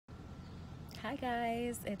Hi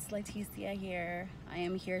guys, it's Leticia here. I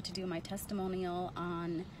am here to do my testimonial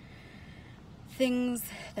on things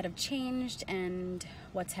that have changed and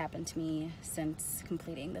what's happened to me since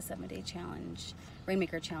completing the 7-day challenge,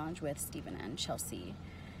 Rainmaker challenge with Stephen and Chelsea.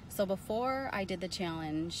 So before I did the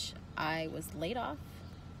challenge, I was laid off,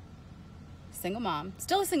 single mom,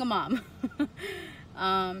 still a single mom,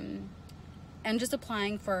 and just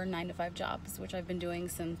applying for 9-to-5 jobs, which I've been doing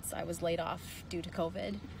since I was laid off due to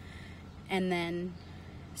COVID. And then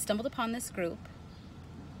stumbled upon this group,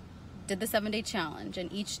 did the 7-day challenge, and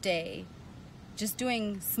each day just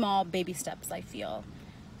doing small baby steps, I feel,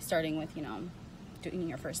 starting with, doing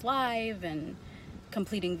your first live and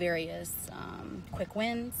completing various quick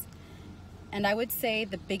wins. And I would say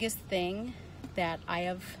the biggest thing that I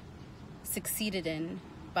have succeeded in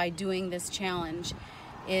by doing this challenge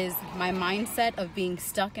is my mindset of being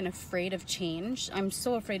stuck and afraid of change. I'm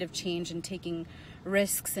so afraid of change and taking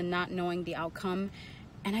risks and not knowing the outcome.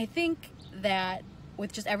 And I think that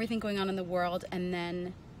with just everything going on in the world, and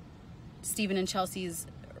then Stephen and Chelsea's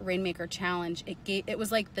Rainmaker challenge, it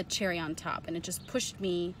was like the cherry on top, and it just pushed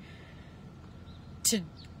me to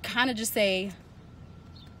kind of just say,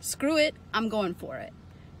 screw it, I'm going for it.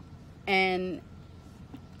 And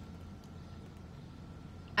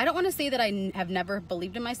I don't want to say that I have never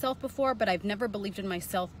believed in myself before, but I've never believed in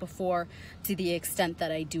myself before to the extent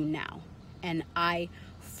that I do now. And I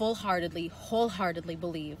wholeheartedly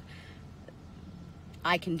believe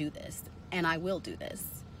I can do this and I will do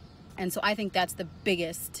this. And so I think that's the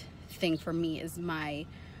biggest thing for me, is my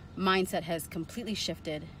mindset has completely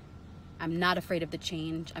shifted. I'm not afraid of the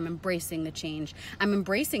change. I'm embracing the change. I'm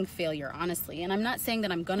embracing failure, honestly. And I'm not saying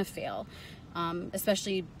that I'm gonna fail,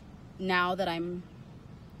 especially now that I'm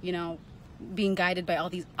being guided by all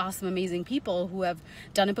these awesome, amazing people who have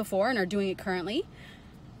done it before and are doing it currently.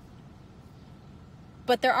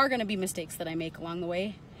 But there are going to be mistakes that I make along the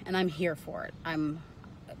way, and I'm here for it. I don't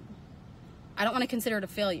want to consider it a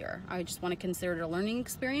failure. I just want to consider it a learning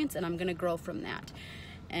experience, and I'm going to grow from that.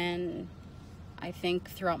 And I think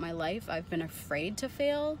throughout my life, I've been afraid to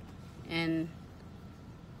fail, and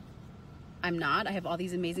I'm not. I have all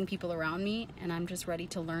these amazing people around me, and I'm just ready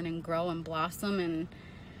to learn and grow and blossom. And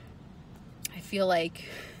I feel like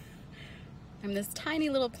I'm this tiny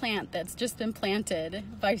little plant that's just been planted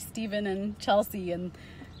by Stephen and Chelsea, and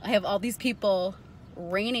I have all these people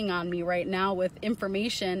raining on me right now with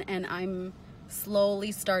information, and I'm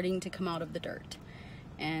slowly starting to come out of the dirt.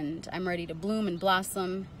 And I'm ready to bloom and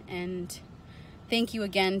blossom. And thank you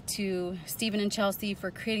again to Stephen and Chelsea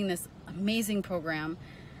for creating this amazing program.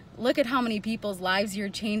 Look at how many people's lives you're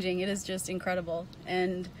changing. It is just incredible.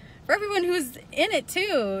 And for everyone who's in it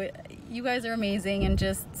too, you guys are amazing and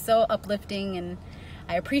just so uplifting, and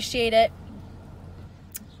I appreciate it.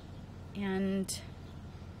 And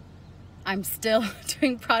I'm still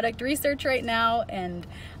doing product research right now, and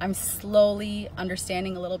I'm slowly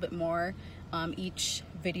understanding a little bit more each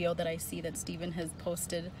video that I see that Stephen has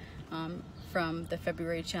posted from the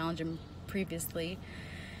February challenge and previously,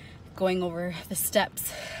 going over the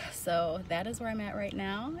steps. So that is where I'm at right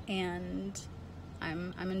now, and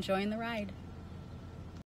I'm enjoying the ride.